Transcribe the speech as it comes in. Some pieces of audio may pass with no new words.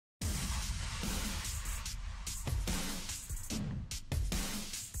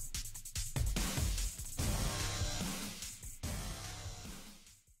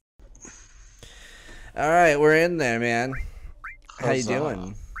All right, we're in there, man. How you Huzzah.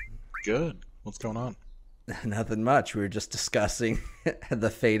 doing? Good. What's going on? Nothing much. We were just discussing the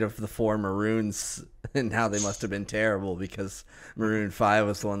fate of the four Maroons and how they must have been terrible because Maroon 5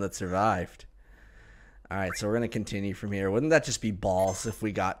 was the one that survived. All right, so we're going to continue from here. Wouldn't that just be balls if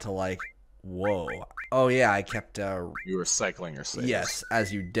we got to like, whoa. Oh, yeah, I kept... You were cycling your saves. Yes,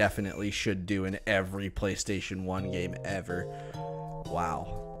 as you definitely should do in every PlayStation 1 game ever.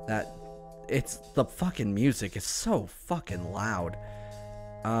 Wow. It's the fucking music is so fucking loud.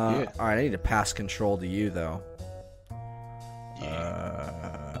 Yeah. Alright, I need to pass control to you, though.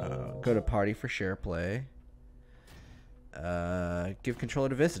 Go to party for share play. Give controller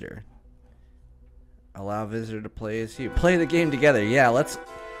to visitor. Allow visitor to play as you. Play the game together. Yeah, let's...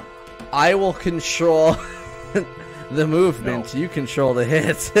 I will control the movement. No. You control the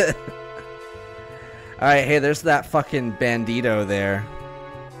hits. Alright, hey, there's that fucking bandito there.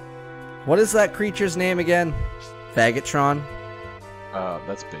 What is that creature's name again? Faggotron?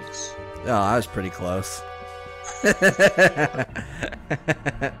 That's Biggs. Oh, I was pretty close.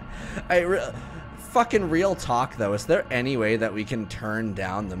 Fucking real talk, though. Is there any way that we can turn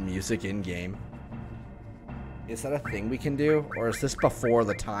down the music in-game? Is that a thing we can do? Or is this before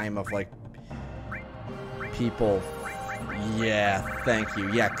the time of, like, people... Yeah, thank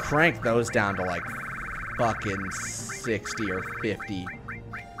you. Yeah, crank those down to, like, fucking 60 or 50.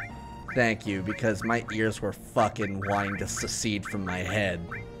 Thank you, because my ears were fucking wanting to secede from my head.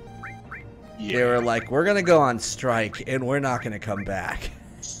 Yeah. They were like, we're gonna go on strike, and we're not gonna come back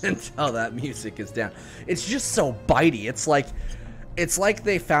until that music is down. It's just so bitey. It's like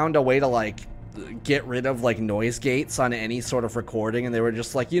they found a way to, like, get rid of, like, noise gates on any sort of recording, and they were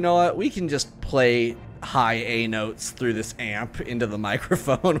just like, you know what, we can just play high A notes through this amp into the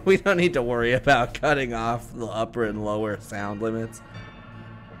microphone. We don't need to worry about cutting off the upper and lower sound limits.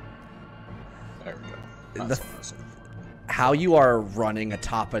 There we go. How you are running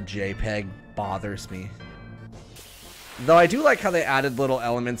atop a JPEG bothers me. Though I do like how they added little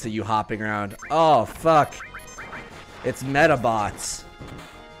elements of you hopping around. Oh, fuck. It's Metabots.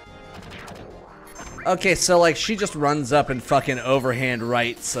 Okay, so, like, she just runs up and fucking overhand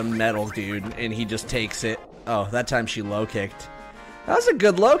rights some metal dude, and he just takes it. Oh, that time she low-kicked. That was a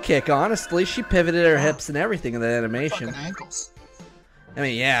good low-kick, honestly. She pivoted her hips and everything in the animation. Fucking ankles. I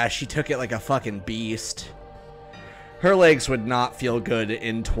mean, yeah, she took it like a fucking beast. Her legs would not feel good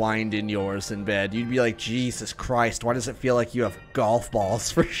entwined in yours in bed. You'd be like, Jesus Christ, why does it feel like you have golf balls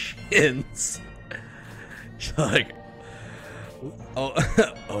for shins? She's like, oh,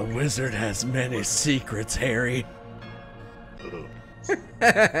 a wizard has many secrets, Harry.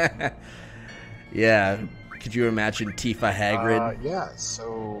 Yeah, could you imagine Tifa Hagrid? Yeah,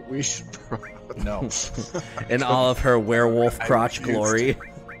 so we should... No. In all of her werewolf crotch glory.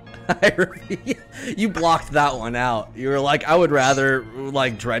 You blocked that one out. You were like, I would rather,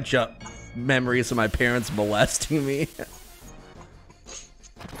 like, dredge up memories of my parents molesting me.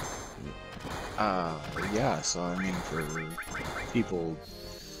 Yeah, so I mean, for people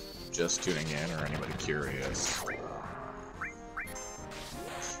just tuning in or anybody curious,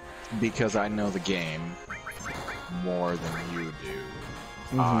 because I know the game more than you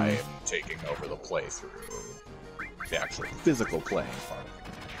do, I am taking over the playthrough, the actual physical playing part.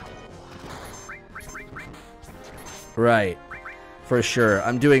 Right, for sure.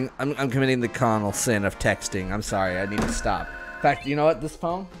 I'm committing the carnal sin of texting. I'm sorry, I need to stop. In fact, you know what? This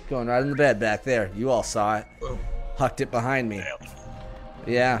phone going right in the bed back there. You all saw it. Hucked it behind me.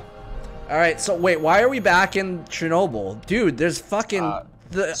 Yeah. All right. So wait, why are we back in Chernobyl, dude? There's fucking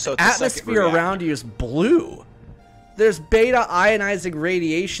the atmosphere around you is blue. There's beta ionizing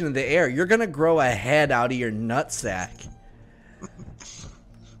radiation in the air. You're gonna grow a head out of your nutsack.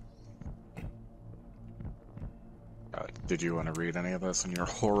 Did you want to read any of this in your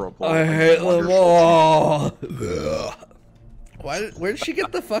horrible? I hate them all. Where did she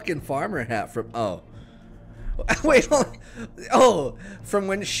get the fucking farmer hat from? Oh. Wait, oh, from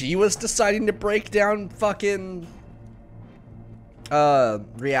when she was deciding to break down fucking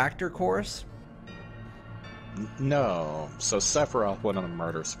reactor cores? No. So Sephiroth went on a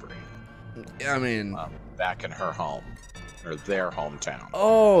murder spree. I mean, back in her home, or their hometown.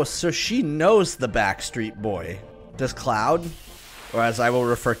 Oh, so she knows the Backstreet Boy. Does Cloud, or as I will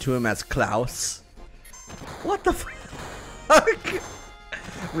refer to him as Klaus. What the fuck?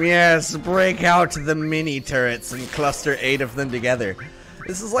 Yes, break out the mini turrets and cluster 8 of them together.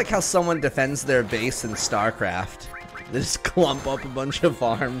 This is like how someone defends their base in StarCraft. They just clump up a bunch of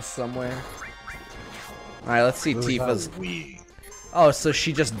arms somewhere. Alright, let's see Tifa's... Oh, so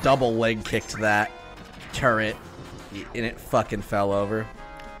she just double leg kicked that turret, and it fucking fell over.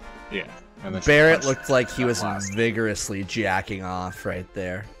 Yeah. And then Barrett looked like he was vigorously jacking off right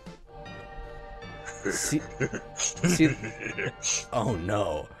there. See, oh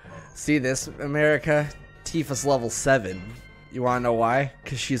no. See this, America? Tifa's level 7. You wanna know why?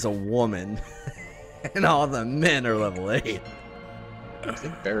 Because she's a woman. And all the men are level 8. I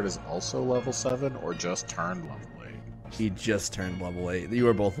think Barrett is also level 7 or just turned level 8. He just turned level 8. You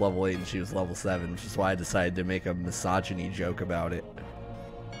were both level 8 and she was level 7, which is why I decided to make a misogyny joke about it.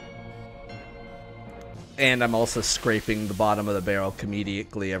 And I'm also scraping the bottom of the barrel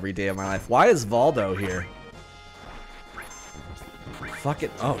comedically every day of my life. Why is Valdo here? Fucking,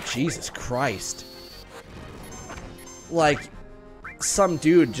 oh, Jesus Christ. Like, some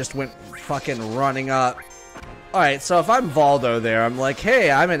dude just went fucking running up. Alright, so if I'm Valdo there, I'm like, hey,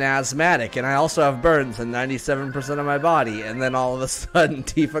 I'm an asthmatic, and I also have burns in 97% of my body. And then all of a sudden,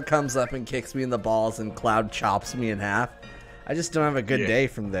 Tifa comes up and kicks me in the balls, and Cloud chops me in half. I just don't have a good day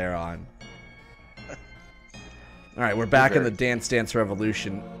from there on. Alright, we're back in the Dance Dance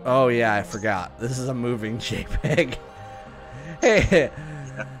Revolution. Oh yeah, I forgot. This is a moving JPEG. Hey,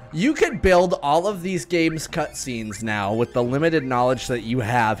 you could build all of these games' cutscenes now with the limited knowledge that you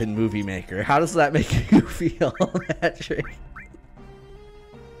have in Movie Maker. How does that make you feel, Patrick?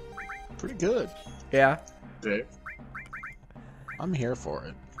 Pretty good. Yeah? Dave. I'm here for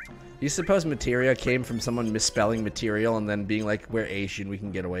it. You suppose materia came from someone misspelling material and then being like, we're Asian, we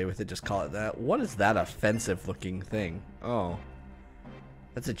can get away with it, just call it that? What is that offensive looking thing? Oh.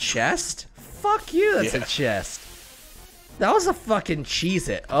 That's a chest? Fuck you, that's a chest. That was a fucking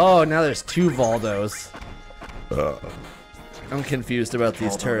Cheez-It. Oh, now there's 2 Valdos. I'm confused about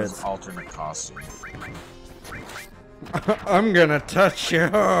these turrets. Alternate costume. I'm gonna touch you.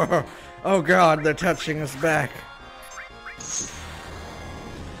 Oh god, they're touching us back.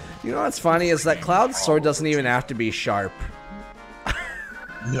 You know what's funny is that Cloud's sword doesn't even have to be sharp.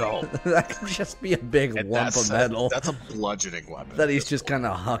 No. That could just be a big lump of metal. That's a bludgeoning weapon. That he's just kind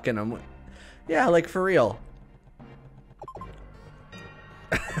of hucking them with. Yeah, like for real.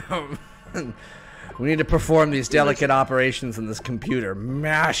 We need to perform these delicate operations in this computer.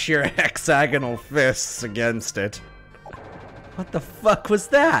 Mash your hexagonal fists against it. What the fuck was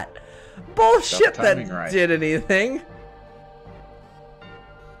that? Bullshit that did anything.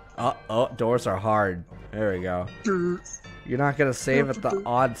 Oh, doors are hard. There we go. You're not gonna save at the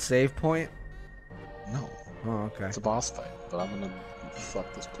odd save point? No. Oh, okay. It's a boss fight, but I'm gonna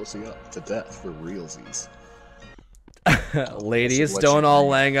fuck this pussy up to death for realsies. Ladies, don't all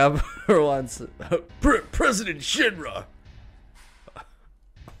lang up for once. President Shinra!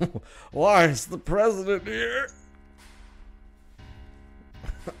 Why is the president here?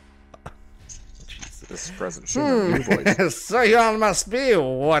 This is President Shinra, new voice. So y'all must be.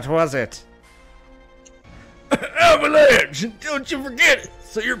 What was it? Avalanche! Don't you forget it!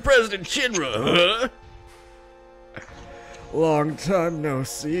 So you're President Shinra, huh? Long time no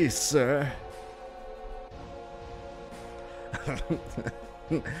see, sir.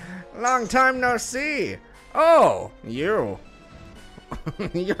 Long time no see. Oh, you.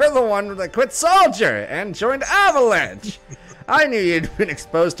 You're the one that quit Soldier and joined Avalanche. I knew you'd been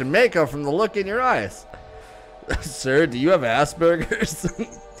exposed to Mako from the look in your eyes. Sir, do you have Asperger's?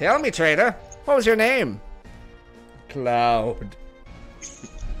 Tell me, traitor. What was your name? Cloud.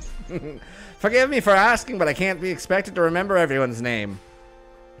 Forgive me for asking, but I can't be expected to remember everyone's name.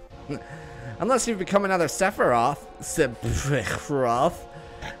 Unless you've become another Sephiroth. Sephiroth?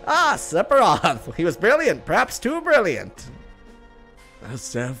 Ah, Sephiroth. He was brilliant, perhaps too brilliant.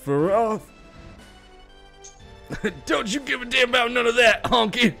 Sephiroth? Don't you give a damn about none of that,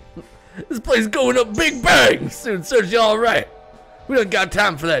 honky. This place is going up big bang. Soon search you all right. We don't got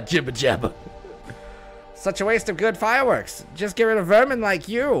time for that jibba jabba. Such a waste of good fireworks. Just get rid of vermin like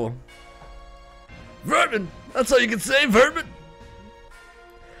you. Vermin? That's all you can say, vermin?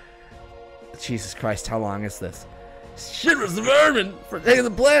 Jesus Christ, how long is this? Shinra's the vermin for taking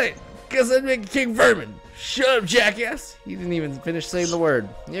the planet. Guess I'd make King Vermin. Shut up, jackass. You didn't even finish saying the word.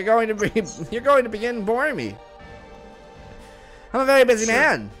 You're going to begin boring me. I'm a very busy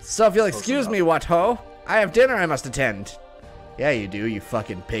man, so if you'll excuse me, what ho? I have dinner I must attend. Yeah, you do, you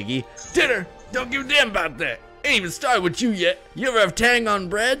fucking piggy. Dinner? Don't give a damn about that. Ain't even started with you yet. You ever have tang on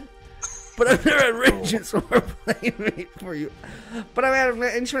bread? But I've never had arrangements for a playmate for you. But I've had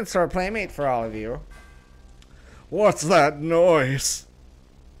arrangements for a playmate for all of you. What's that noise?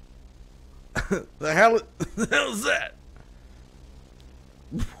 The hell is that?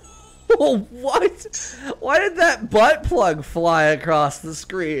 Oh, what? Why did that butt plug fly across the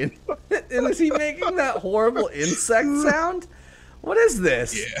screen? And is he making that horrible insect sound? What is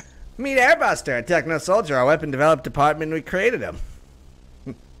this? Yeah. Meet Airbuster, a techno soldier, our weapon developed department. We created him.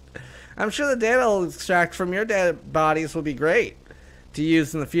 I'm sure the data I'll extract from your dead bodies will be great to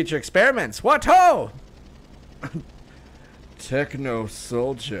use in the future experiments. What ho! Techno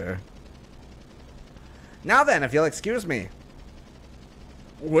soldier. Now then, if you'll excuse me.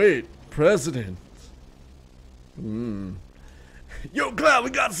 Wait, President. Yo, Cloud,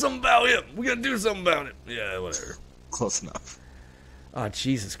 we got something about him. We gotta do something about it. Yeah, whatever. Close enough. Oh,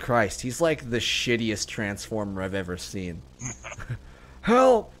 Jesus Christ. He's like the shittiest Transformer I've ever seen.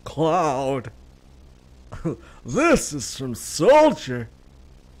 Help, Cloud. This is from Soldier.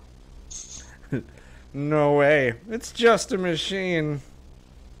 No way. It's just a machine.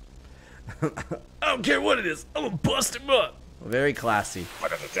 I don't care what it is. I'm gonna bust him up. Very classy.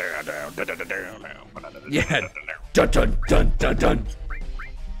 Yeah. Dun dun dun dun dun.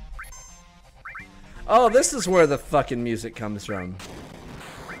 Oh, this is where the fucking music comes from.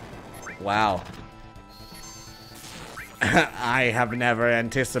 Wow. I have never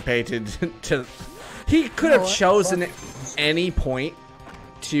anticipated to... He could have chosen any point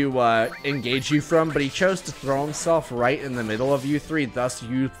to engage you from, but he chose to throw himself right in the middle of you three, thus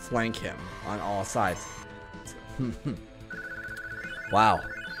you flank him on all sides. Wow.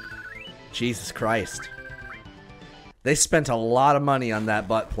 Jesus Christ. They spent a lot of money on that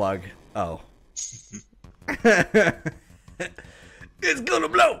butt plug. Oh. It's gonna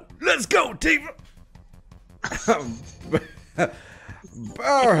blow! Let's go, Tifa!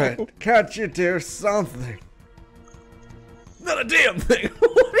 Barrett, can't you do something? Not a damn thing!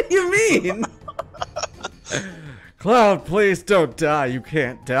 What do you mean? Cloud, please don't die. You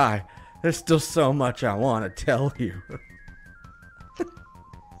can't die. There's still so much I want to tell you.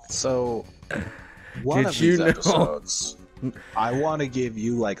 So, one of these episodes, I want to give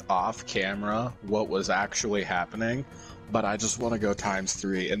you, like, off camera what was actually happening, but I just want to go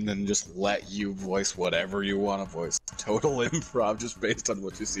 ×3 and then just let you voice whatever you want to voice. Total improv just based on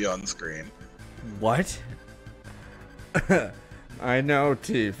what you see on screen. What? I know,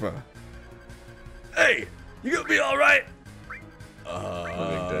 Tifa. Hey, you gonna be alright?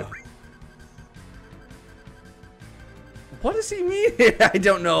 What does he mean? I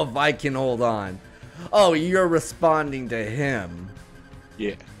don't know if I can hold on. Oh, you're responding to him.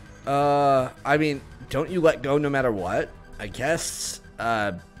 Yeah. I mean, don't you let go no matter what? I guess,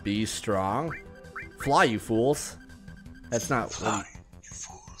 be strong. Fly, you fools. That's not Fly, you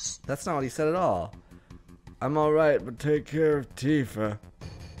fools. That's not what he said at all. I'm alright, but take care of Tifa.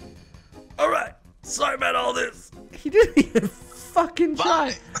 Alright, sorry about all this. He didn't even fucking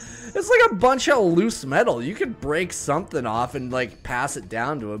try. It's like a bunch of loose metal. You could break something off and like pass it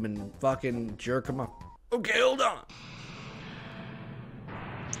down to him and fucking jerk him up. Okay, hold on.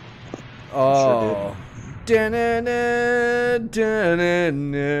 Oh.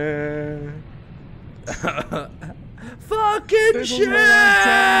 Fucking shit!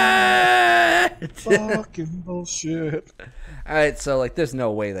 Fucking bullshit. Alright, so like there's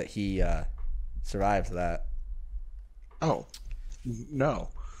no way that he survives that. Oh. No.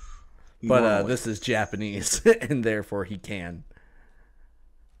 But this is Japanese, and therefore he can.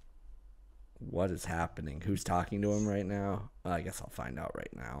 What is happening? Who's talking to him right now? Well, I guess I'll find out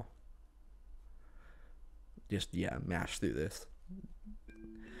right now. Just, yeah, mash through this.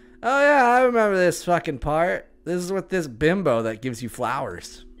 Oh, yeah, I remember this fucking part. This is with this bimbo that gives you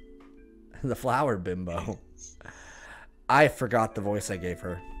flowers. The flower bimbo. I forgot the voice I gave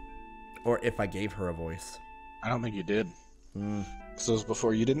her. Or if I gave her a voice. I don't think you did. So it was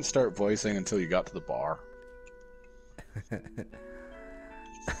before you didn't start voicing until you got to the bar.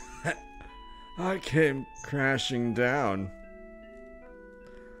 I came crashing down.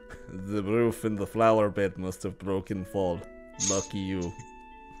 The roof in the flower bed must have broken fall. Lucky you.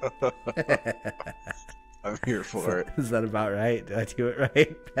 I'm here for it. Is that about right? Did I do it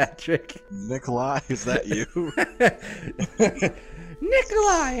right, Patrick? Nikolai, is that you?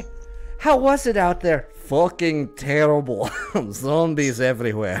 Nikolai! How was it out there? Fucking terrible. Zombies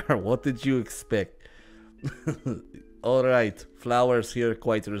everywhere. What did you expect? Alright, flowers here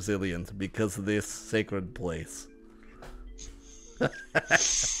quite resilient because of this sacred place.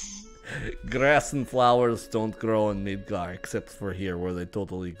 Grass and flowers don't grow in Midgar except for here where they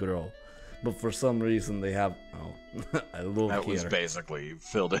totally grow. But for some reason they have... Oh, I love that here. was basically you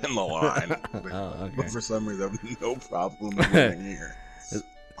filled in the line. Oh, okay. But for some reason, I have no problem living here.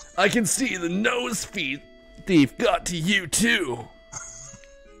 I can see the nose feed thief got to you too.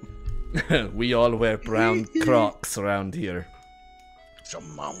 We all wear brown Crocs around here.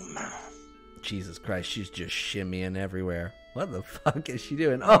 Shimona. Jesus Christ, she's just shimmying everywhere. What the fuck is she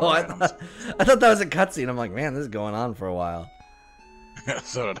doing? Oh, I thought that was a cutscene. I'm like, man, this is going on for a while.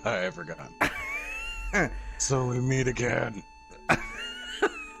 So did I forgot. So we meet again.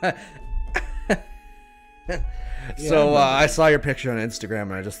 So I saw your picture on Instagram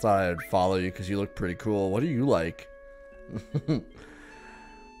and I just thought I'd follow you because you look pretty cool. What do you like?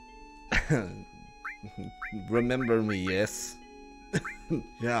 Remember me, yes?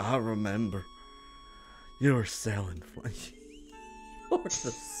 Yeah, I remember. You were selling. You were the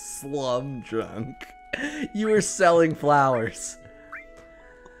slum drunk. You were selling flowers.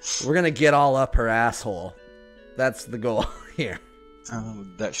 We're gonna get all up her asshole. That's the goal here.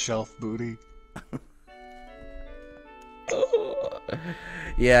 That shelf booty.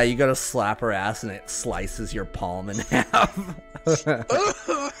 Yeah, you gotta slap her ass and it slices your palm in half.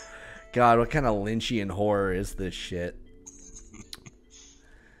 God, what kind of Lynchian horror is this shit?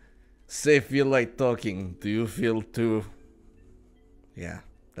 Say, feel like talking. Do you feel too? Yeah,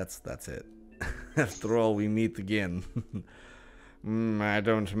 that's it. After all, we meet again. I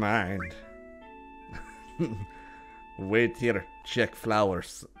don't mind. Wait here, check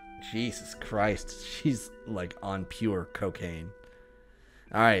flowers. Jesus Christ, she's like on pure cocaine.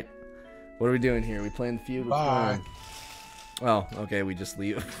 Alright, what are we doing here? We playing the feud? Bye. Oh, okay, we just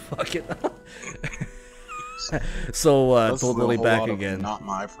leave. Fuck it. So, told Lily back again. Not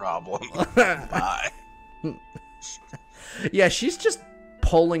my problem. Bye. Yeah, she's just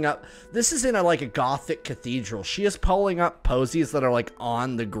pulling up. This is in like a gothic cathedral. She is pulling up posies that are like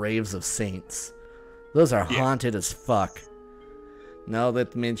on the graves of saints. Those are haunted as fuck. Now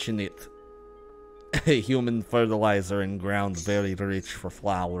that mention it, human fertilizer in ground very rich for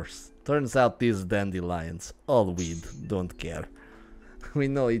flowers. Turns out these dandelions, all weed, don't care. We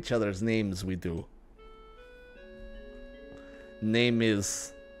know each other's names, we do. Name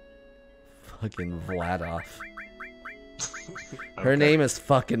is fucking Vladov. Her name is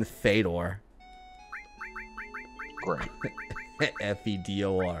fucking Fedor. Great.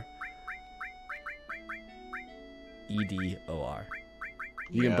 Fedor. Edor.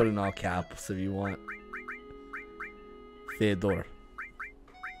 You can put in all caps if you want. Fedor.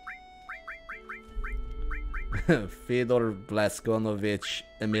 Fedor Blaskonovich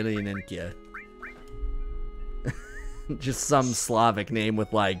Emelianenko. Just some Slavic name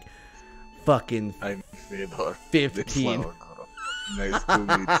with like fucking I'm Fedor. 15. Nice to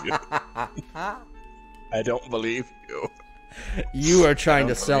meet you. I don't believe you. You are trying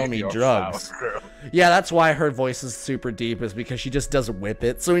to sell me drugs. Yeah, that's why her voice is super deep, is because she just does whip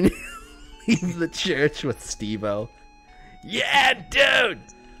it. So when you leave the church with Steve-O. Yeah, dude!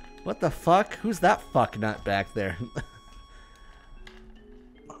 What the fuck? Who's that fucknut back there?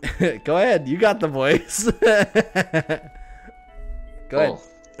 Go ahead, you got the voice. Go ahead.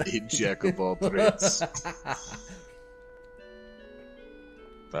 A jack of all trades.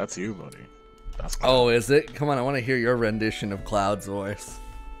 That's you, buddy. That's oh, is it? Come on, I want to hear your rendition of Cloud's voice.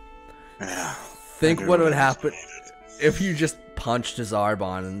 Yeah. Think what would happen if you just punched his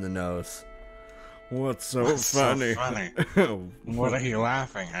Arbon in the nose. What's so funny? What are you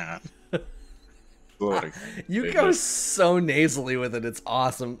laughing at? You go so nasally with it, it's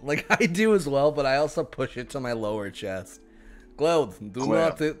awesome. Like, I do as well, but I also push it to my lower chest. Cloud, do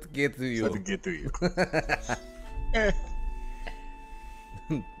not get to you. Let it get to you.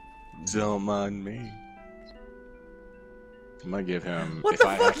 Don't mind me. I'm gonna give him... What the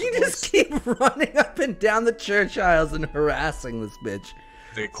fuck? You just keep running up and down the church aisles and harassing this bitch.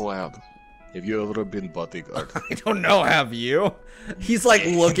 Hey, Cloud, have you ever been bodyguard? I don't know, have you? He's like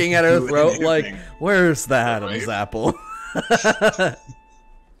looking at her throat like, where's the Adam's apple?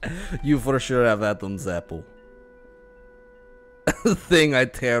 You for sure have Adam's apple. Thing I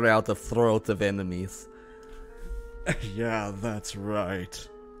tear out the throat of enemies. Yeah, that's right.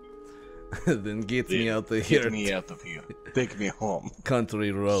 Then get me out of here. Get me out of here. Take me home.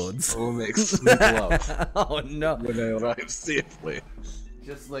 Country roads. We'll make sweet love. Oh no. When I arrive safely.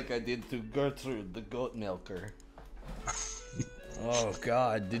 Just like I did to Gertrude, the goat milker. Oh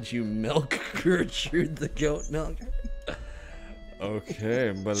god, did you milk Gertrude, the goat milker?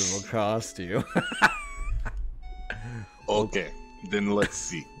 Okay, but it'll cost you. Okay, then let's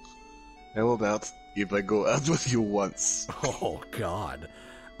see. How about if I go out with you once? Oh god.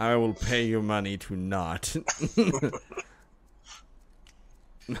 I will pay you money to not.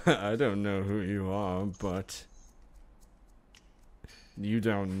 I don't know who you are, but you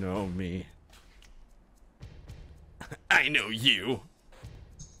don't know me. I know you.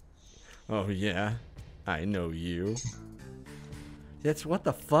 Oh yeah, I know you. That's what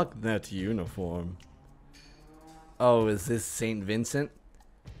the fuck, that uniform. Oh, is this St. Vincent?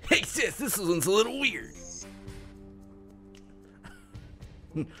 Hey sis, this one's a little weird.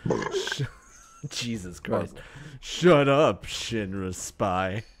 Jesus Christ. Shut up, Shinra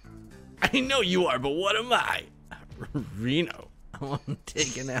spy. I know you are, but what am I? Reno. I want him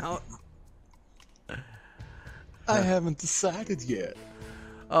taken out. I haven't decided yet.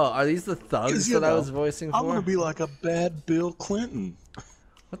 Oh, are these the thugs that I was voicing for? I'm gonna be like a bad Bill Clinton.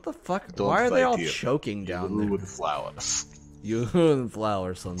 What the fuck? Don't Why are they all here. choking down there? You and flowers. You and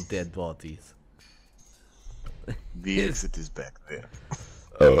flowers on dead bodies. The exit is back there.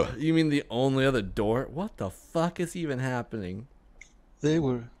 You mean the only other door? What the fuck is even happening? They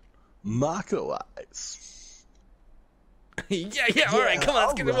were Mako eyes. yeah, alright, come on,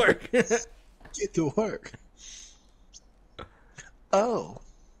 let's get to work. Get to work. Oh.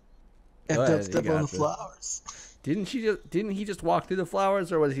 Ahead, Step on the flowers. Didn't he just walk through the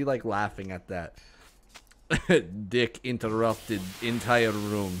flowers, or was he like laughing at that? Dick interrupted entire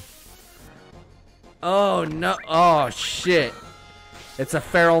room. Oh no! Oh shit! It's a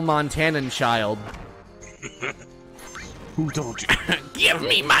feral Montanan child. Who told you? Give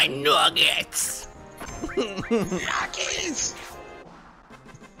me my nuggets! Nuggets!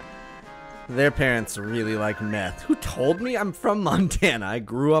 Their parents really like meth. Who told me? I'm from Montana. I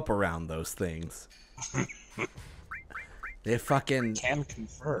grew up around those things. They fucking can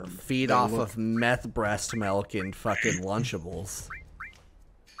confirm. Feed off of meth breast milk and fucking Lunchables.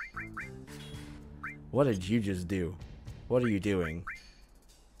 What did you just do? What are you doing?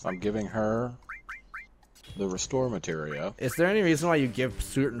 I'm giving her the restore materia. Is there any reason why you give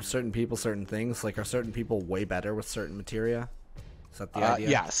certain people certain things? Like, are certain people way better with certain materia? Is that the idea?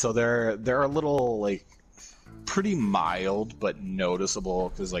 Yeah, so they're a little, like, pretty mild but noticeable,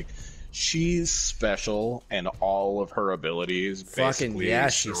 because, like, she's special and all of her abilities fucking basically yeah,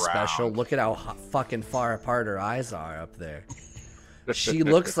 she's surround. special. Look at how fucking far apart her eyes are up there. She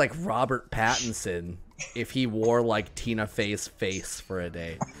looks like Robert Pattinson if he wore like Tina Fey's face for a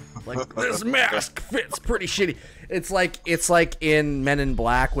day. Like, this mask fits pretty shitty. It's like in Men in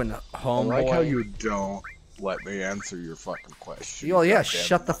Black when Homeboy. I like how you don't let me answer your fucking question. Well, yeah,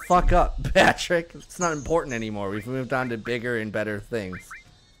 shut the fuck up, Patrick. It's not important anymore. We've moved on to bigger and better things.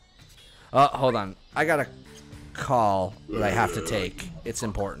 Hold on. I got a call that I have to take. It's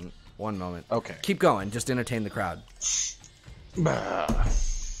important. One moment. Okay. Keep going. Just entertain the crowd.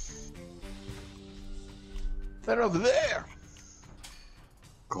 They're over there.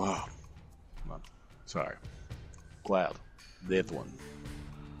 Cloud. Come on. Sorry. Cloud. That one.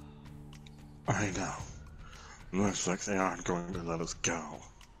 I know. Looks like they aren't going to let us go.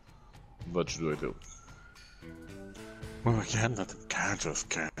 What should we do? Well, we can't let them catch us,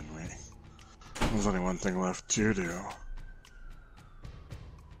 can we? There's only one thing left to do.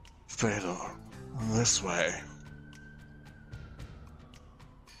 Fedor, this way.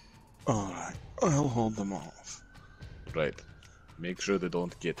 Alright, I'll hold them off. Right. Make sure they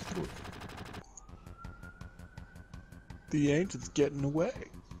don't get through. The ancient's getting away.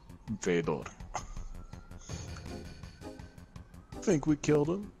 Fedor. Think we killed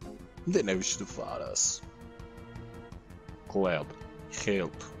him? They never should have fought us. Cloud,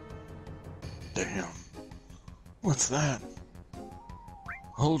 help. Damn. What's that?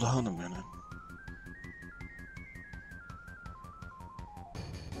 Hold on a minute.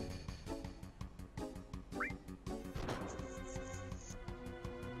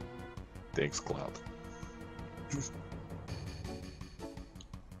 Thanks, Cloud.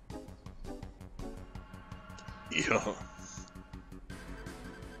 Yeah.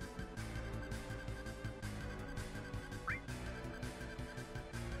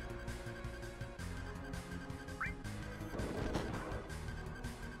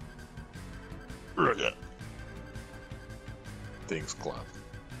 Thanks, Cloud.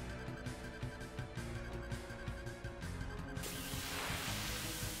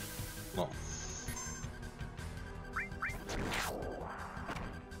 Oh.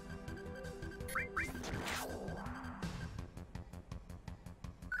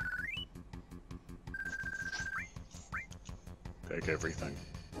 Take everything.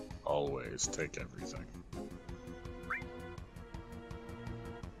 Always take everything.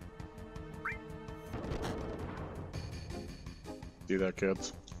 See that,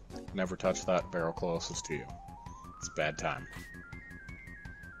 kids? Never touch that barrel closest to you. It's a bad time.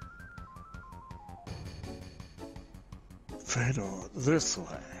 Fedor, this way.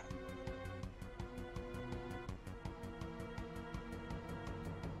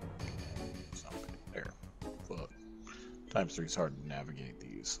 There. Look. Times 3 is hard to navigate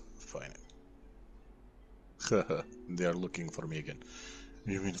these. Fine. They are looking for me again.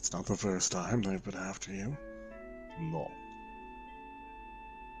 You mean it's not the first time they've been after you? No.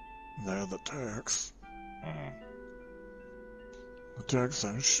 They're the Turks. The Turks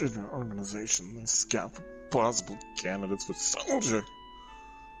are a shitty organization. They scout for possible candidates for soldier.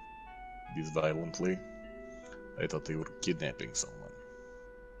 This violently. I thought they were kidnapping someone.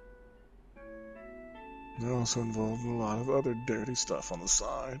 They're also involved in a lot of other dirty stuff on the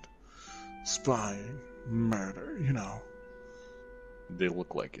side. Spying, murder, you know. They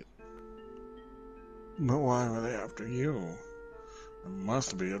look like it. But why were they after you? There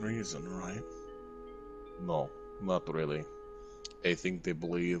must be a reason, right? No, not really. I think they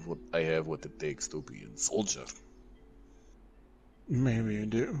believe I have what it takes to be a soldier. Maybe you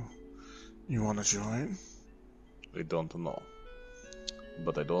do. You want to join? I don't know.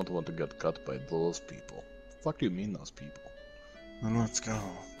 But I don't want to get cut by those people. Fuck do you mean, those people? Then let's go.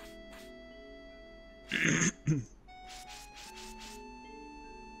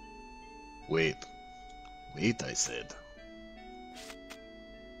 Wait. Wait, I said.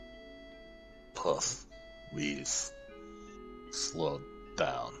 Puff. Please. Slow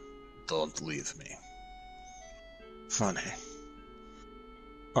down. Don't leave me. Funny.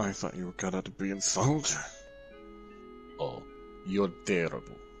 I thought you were good at being a soldier. Oh, you're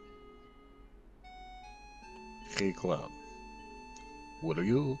terrible. Hey, Cloud. Were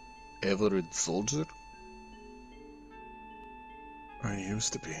you ever a soldier? I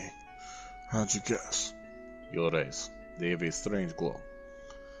used to be. How'd you guess? Your eyes. They have a strange glow.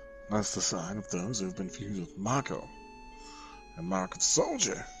 That's the sign of those who have been fused with Mako. A mark of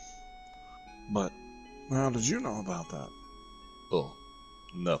soldier. But how did you know about that? Oh,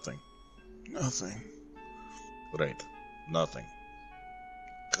 nothing. Nothing? Right, nothing.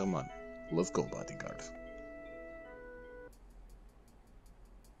 Come on, let's go, bodyguard.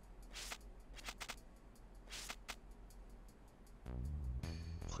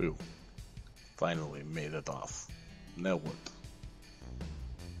 Phew. Finally made it off. Now what?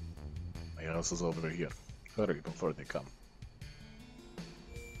 My house is over here. Hurry before they come.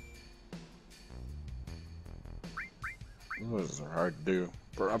 Those are hard to do.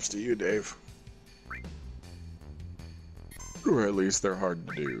 Props to you, Dave. Or at least they're hard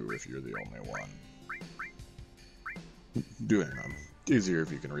to do if you're the only one doing them. Easier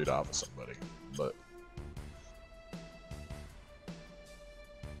if you can read off of somebody, but...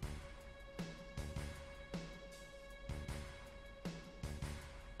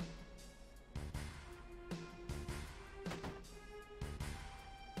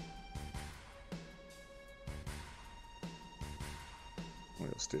 I'm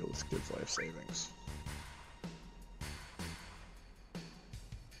gonna steal this kid's life savings.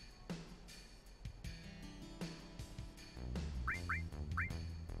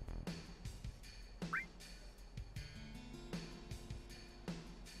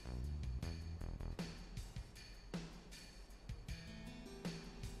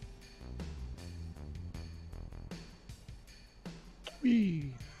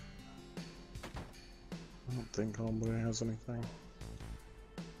 Whee! I don't think Homeboy has anything.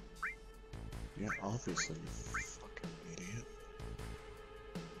 Yeah, obviously, you fucking idiot.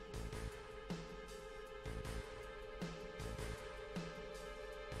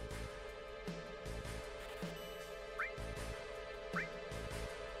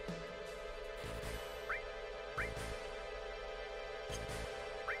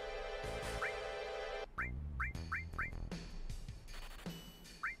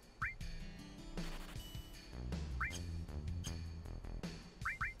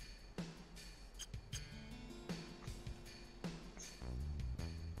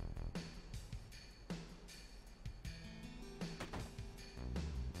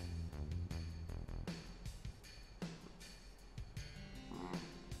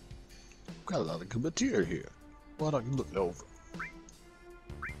 Got a lot of good material here. Why don't you look it over?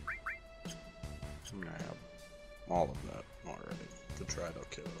 I have all of that already. Good try though,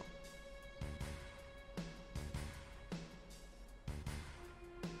 kiddo.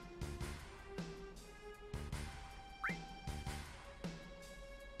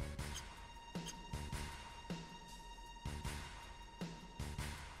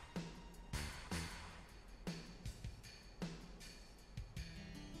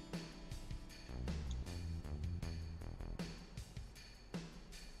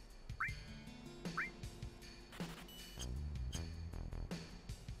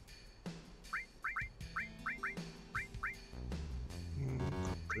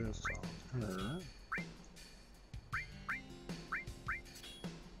 This on her.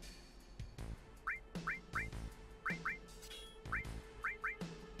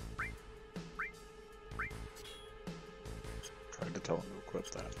 Tried to tell him to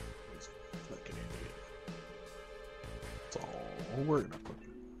equip that. He's like an idiot. That's all we're gonna equip.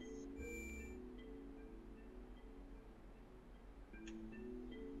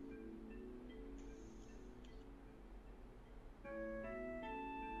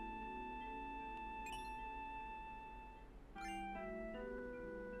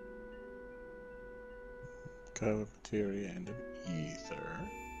 have a materia and an ether.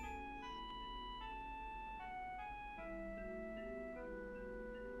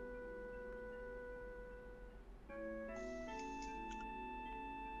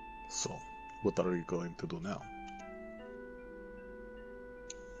 So, what are you going to do now?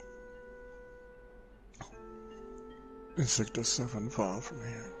 It's Sector 7 far from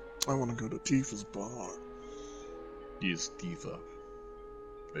here. I want to go to Tifa's bar. Is Tifa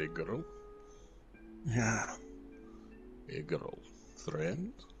a girl? Yeah. A girl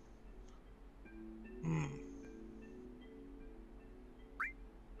friend?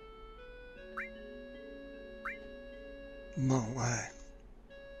 No way.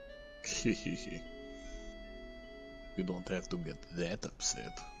 You don't have to get that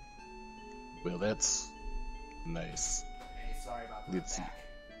upset. Well, that's nice. Hey, sorry about that. Let's see.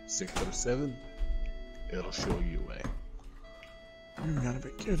 Sector 7? It'll show you way. You gotta be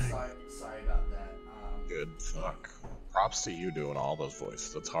kidding. Sorry about that. Good fuck. Props to you doing all those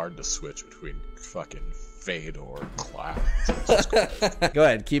voices. It's hard to switch between fucking Fade or Cloud. Go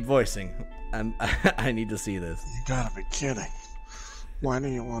ahead, keep voicing. I need to see this. You gotta be kidding. Why do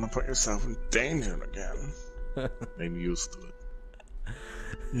you want to put yourself in danger again? I'm used to it.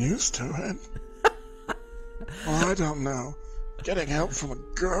 Used to it? Well, I don't know. Getting help from a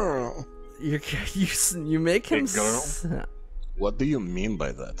girl. You make him. Hey, girl? What do you mean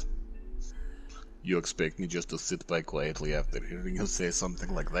by that? You expect me just to sit by quietly after hearing you say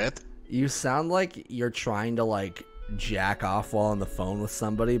something like that? You sound like you're trying to like jack off while on the phone with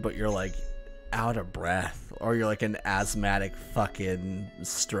somebody, but you're like out of breath, or you're like an asthmatic fucking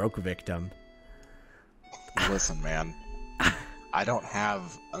stroke victim. Listen, man. I don't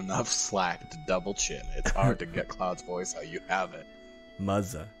have enough slack to double chin. It's hard to get Cloud's voice how you have it.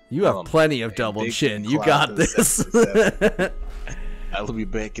 Muzza, you have plenty of double chin. You got this. I'll be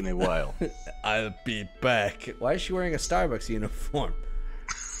back in a while. I'll be back. Why is she wearing a Starbucks uniform?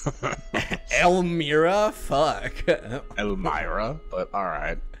 Elmira? Fuck. Elmira? But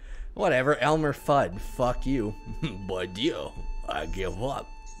alright. Whatever, Elmer Fudd. Fuck you. But you, I give up.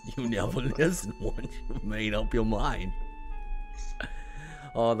 You never listen once you made up your mind.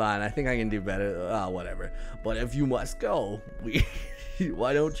 Hold on, I think I can do better. Whatever. But if you must go,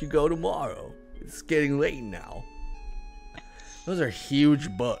 why don't you go tomorrow? It's getting late now. Those are huge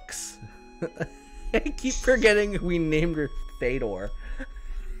books. I keep forgetting we named her Fedor.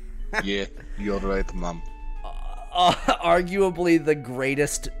 Yeah, you're right, Mom. Arguably the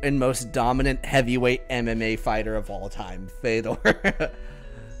greatest and most dominant heavyweight MMA fighter of all time, Fedor.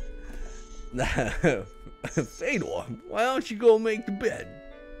 Fedor, why don't you go make the bed?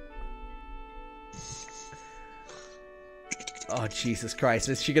 Oh, Jesus Christ.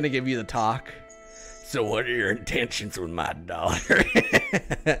 Is she going to give you the talk? So what are your intentions with my daughter?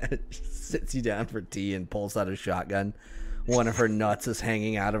 Sits you down for tea and pulls out a shotgun. One of her nuts is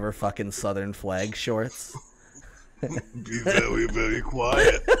hanging out of her fucking Southern flag shorts. Be very, very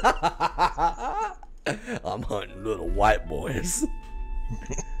quiet. I'm hunting little white boys.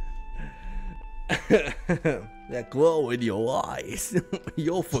 That glow in your eyes.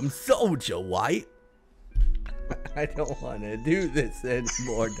 You're from Soldier White. I don't want to do this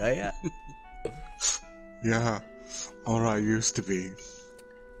anymore, Dad. Yeah, or I used to be.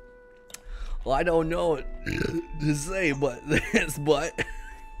 Well, I don't know what to say, but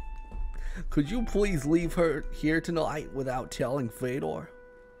could you please leave her here tonight without telling Fedor?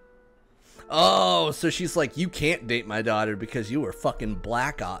 Oh, so she's like, you can't date my daughter because you were fucking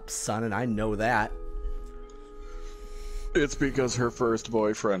Black Ops, son, and I know that. It's because her first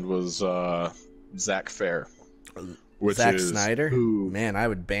boyfriend was Zach Fair. Zack Snyder? Man, I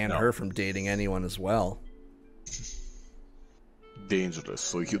would ban her from dating anyone as well. Dangerous,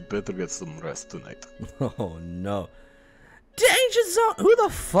 so you'd better get some rest tonight. Oh, no. Danger Zone? Who the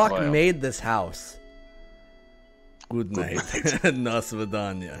fuck made this house? Good night.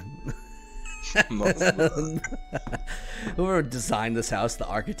 Nasvidanya. Whoever designed this house, the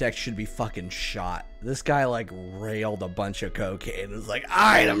architect should be fucking shot. This guy like railed a bunch of cocaine and was like,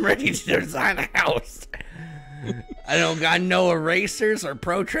 alright, I'm ready to design a house. I don't got no erasers or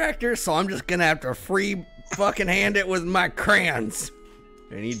protractors, so I'm just gonna have to free fucking hand it with my crayons.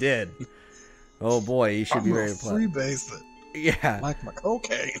 And he did. Oh boy, he should be very pleasant. Freebase it. Yeah. Like my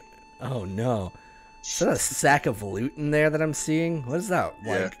cocaine. Oh no. Is that a sack of loot in there that I'm seeing? What is that?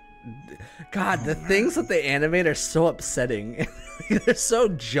 Like, God, the things that they animate are so upsetting. They're so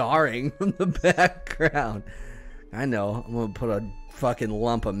jarring from the background. I know. I'm gonna put a fucking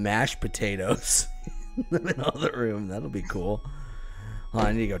lump of mashed potatoes in the middle of the room. That'll be cool. Oh,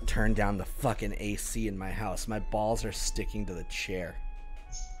 I need to go turn down the fucking AC in my house. My balls are sticking to the chair.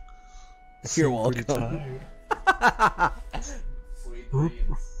 You're welcome. Sweet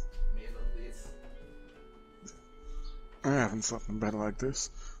dreams made of this. I haven't slept in bed like this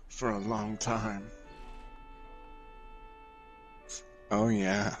for a long time. Oh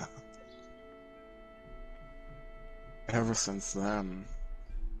yeah. Ever since then.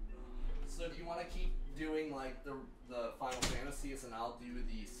 So do you want to keep doing like the Final Fantasies and I'll do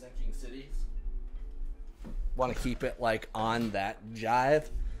the Sinking Cities? Want to keep it like on that jive?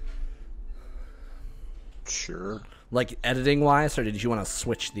 Sure. Like editing wise, or did you want to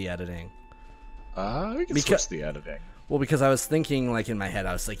switch the editing? We can switch the editing. Well, because I was thinking, like in my head,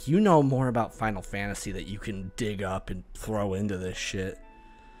 I was like, you know more about Final Fantasy that you can dig up and throw into this shit.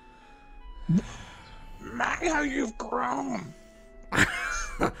 My, how you've grown.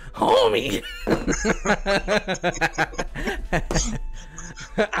 Homie!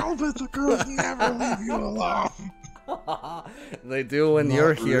 I'll bet the girls never leave you alone. They do when Not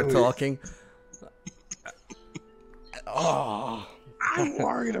you're here really. talking. Oh. I'm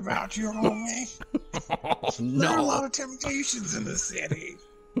worried about you, homie. There are a lot of temptations in the city.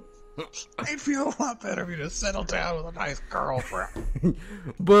 I'd feel a lot better if you just settled down with a nice girlfriend.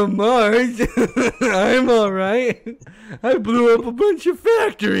 But Marge, I'm alright. I blew up a bunch of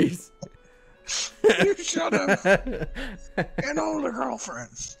factories. You should have. An older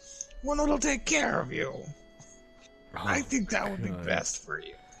girlfriend. One that'll take care of you. I think that would be best for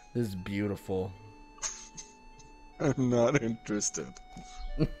you. This is beautiful. I'm not interested.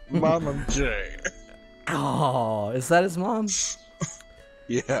 Mama J. Oh, is that his mom?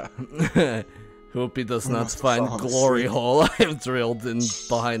 Yeah. Hope he does not must have find fallen glory asleep. hole I have drilled in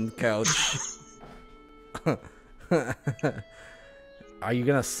behind couch. Are you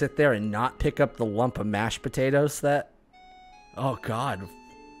gonna sit there and not pick up the lump of mashed potatoes that... Oh god.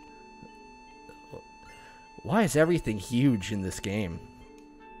 Why is everything huge in this game?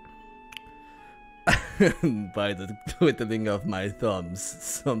 By the twiddling of my thumbs,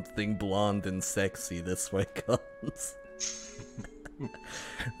 something blonde and sexy this way comes.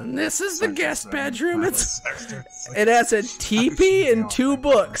 And this is the guest bedroom. It has a teepee and 2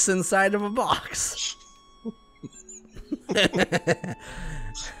 books inside of a box.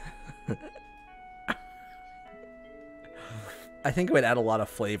 I think it would add a lot of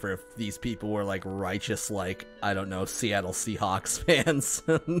flavor if these people were like righteous, like, I don't know, Seattle Seahawks fans.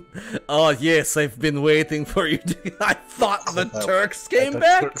 Oh yes, I've been waiting for you to... I thought the Turks came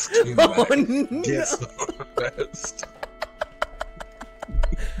back? Oh no! Yes, the best.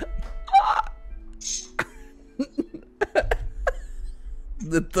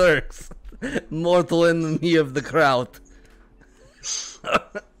 The Turks, mortal enemy of the crowd.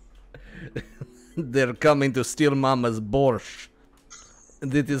 They're coming to steal Mama's borscht.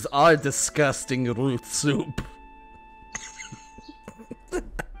 And it is our disgusting root soup.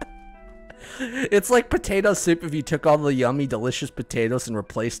 It's like potato soup if you took all the yummy, delicious potatoes and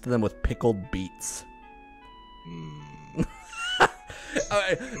replaced them with pickled beets.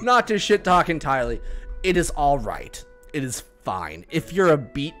 Not to shit talk entirely. It is alright. It is fine. If you're a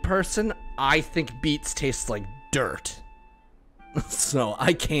beet person, I think beets taste like dirt. So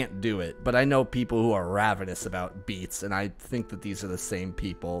I can't do it, but I know people who are ravenous about beets, and I think that these are the same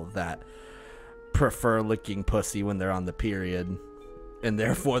people that prefer licking pussy when they're on the period, and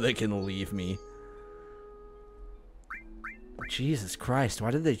therefore they can leave me. Jesus Christ,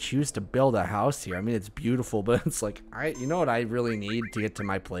 why did they choose to build a house here? I mean, it's beautiful, but it's like, you know what I really need to get to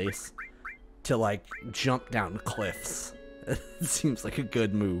my place? To, like, jump down cliffs. It seems like a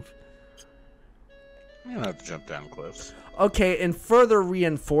good move. You don't have to jump down cliffs. Okay, and further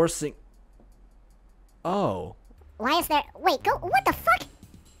reinforcing... Oh. Why is there... Wait, go... What the fuck?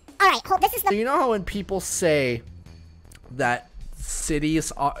 Alright, hold... This is the... You know how when people say that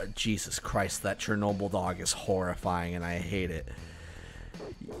cities are... Jesus Christ, that Chernobyl dog is horrifying and I hate it.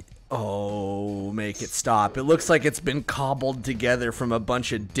 Oh, make it stop. It looks like it's been cobbled together from a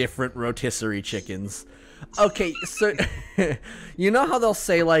bunch of different rotisserie chickens. Okay, so you know how they'll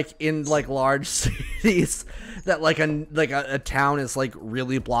say, like, in like large cities that like a town is like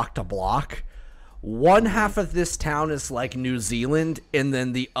really block to block? One half of this town is like New Zealand, and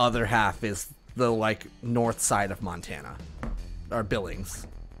then the other half is the like north side of Montana or Billings.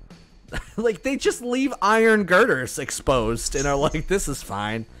 Like, they just leave iron girders exposed and are like, this is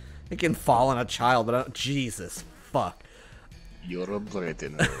fine. It can fall on a child, but I don't... Jesus fuck. You're a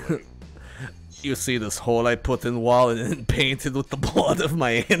Britain, really. You see this hole I put in wall and then painted with the blood of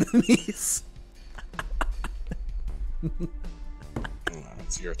my enemies?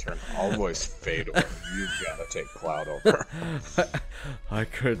 It's your turn. I'll voice fade away. You've got to take cloud over. I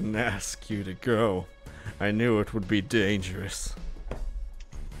couldn't ask you to go. I knew it would be dangerous.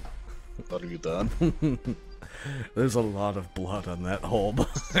 Are you done? There's a lot of blood on that hole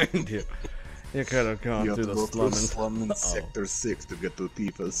behind you. You could have gone You through have the to go through slum. slum in Sector 6 to get to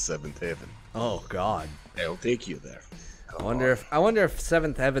Tifa's 7th heaven. Oh God. I'll take you there. I wonder if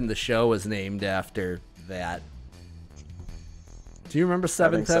Seventh Heaven the show was named after that. Do you remember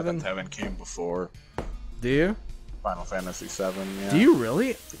Seventh Heaven? 7th heaven came before Do you? Final Fantasy 7. Yeah. Do you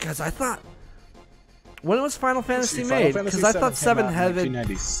really? Because I thought when was Final Fantasy made? Because I thought Seventh Heaven.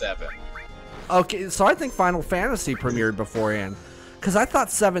 1997. Okay, so I think Final Fantasy premiered beforehand. Because I thought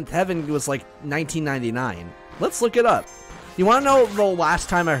Seventh Heaven was like 1999. Let's look it up. You want to know the last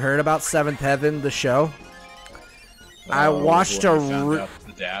time I heard about Seventh Heaven, the show? I watched when we found out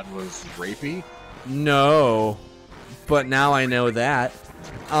the dad was rapey. No, but now I know that.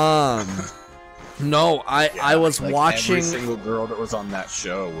 No, I was like watching. Every single girl that was on that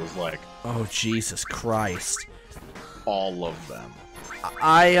show was like, Oh Jesus Christ! all of them.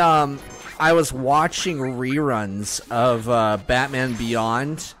 I was watching reruns of Batman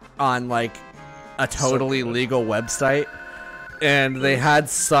Beyond on like a totally legal website, and they had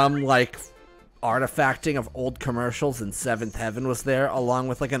some like artifacting of old commercials, and Seventh Heaven was there along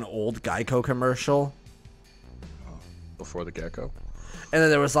with like an old Geico commercial. Before the gecko. And then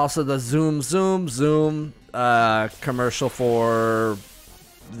there was also the zoom commercial for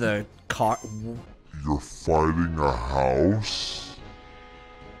the car. You're fighting a house?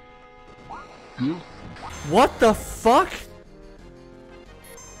 What the fuck?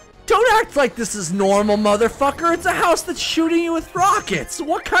 Don't act like this is normal, motherfucker. It's a house that's shooting you with rockets.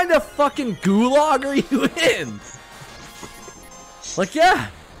 What kind of fucking gulag are you in? Like, yeah,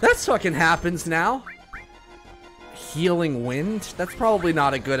 that fucking happens now. Healing wind? That's probably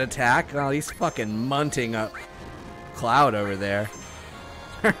not a good attack. Oh, he's fucking munting up Cloud over there.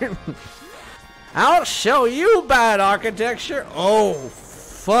 I'll show you bad architecture. Oh,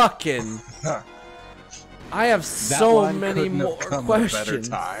 fucking. I have so many more questions.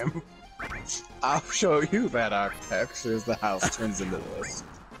 Time. I'll show you bad architecture as the house turns into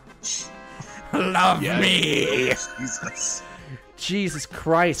this. Love me. Jesus. Jesus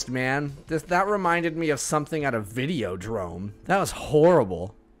Christ, man. That reminded me of something out of Videodrome. That was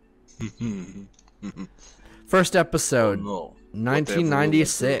horrible. First episode, Oh, no.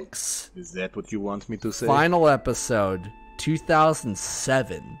 1996. Is that what you want me to say? Final episode,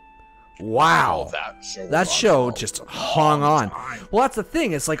 2007. Wow. Oh, That show just hung on. Well, that's the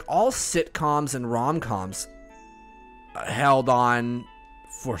thing. It's like all sitcoms and rom-coms held on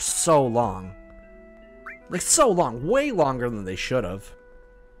for so long. Like, so long. Way longer than they should have.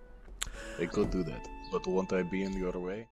 They could do that. But won't I be in your way?